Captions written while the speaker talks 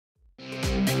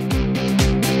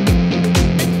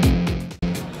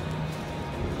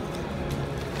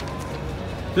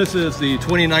This is the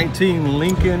 2019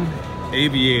 Lincoln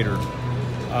Aviator.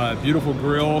 Beautiful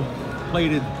grille,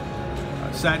 plated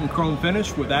satin chrome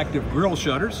finish with active grille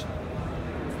shutters.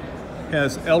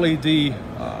 Has LED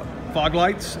fog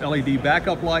lights, LED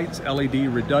backup lights,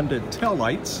 LED redundant tail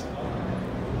lights.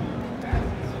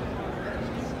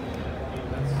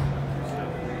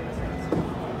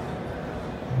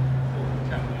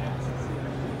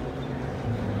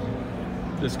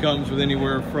 This comes with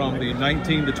anywhere from the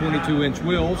 19 to 22 inch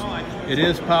wheels. It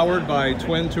is powered by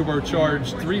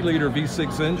twin-turbocharged 3-liter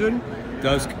V6 engine.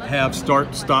 Does have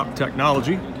start-stop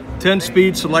technology.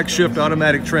 10-speed SelectShift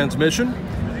automatic transmission.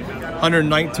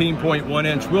 119.1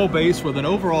 inch wheelbase with an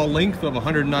overall length of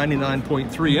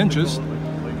 199.3 inches.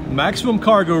 Maximum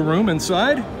cargo room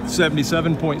inside,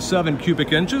 77.7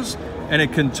 cubic inches, and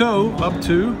it can tow up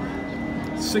to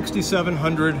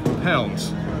 6,700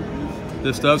 pounds.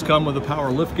 This does come with a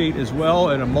power liftgate as well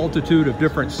and a multitude of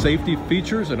different safety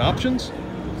features and options.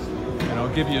 And I'll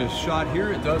give you a shot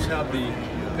here. It does have the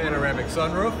panoramic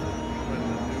sunroof.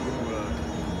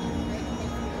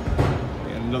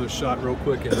 And another shot real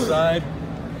quick inside.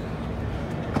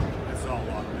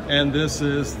 And this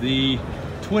is the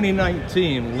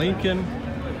 2019 Lincoln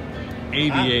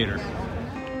Aviator.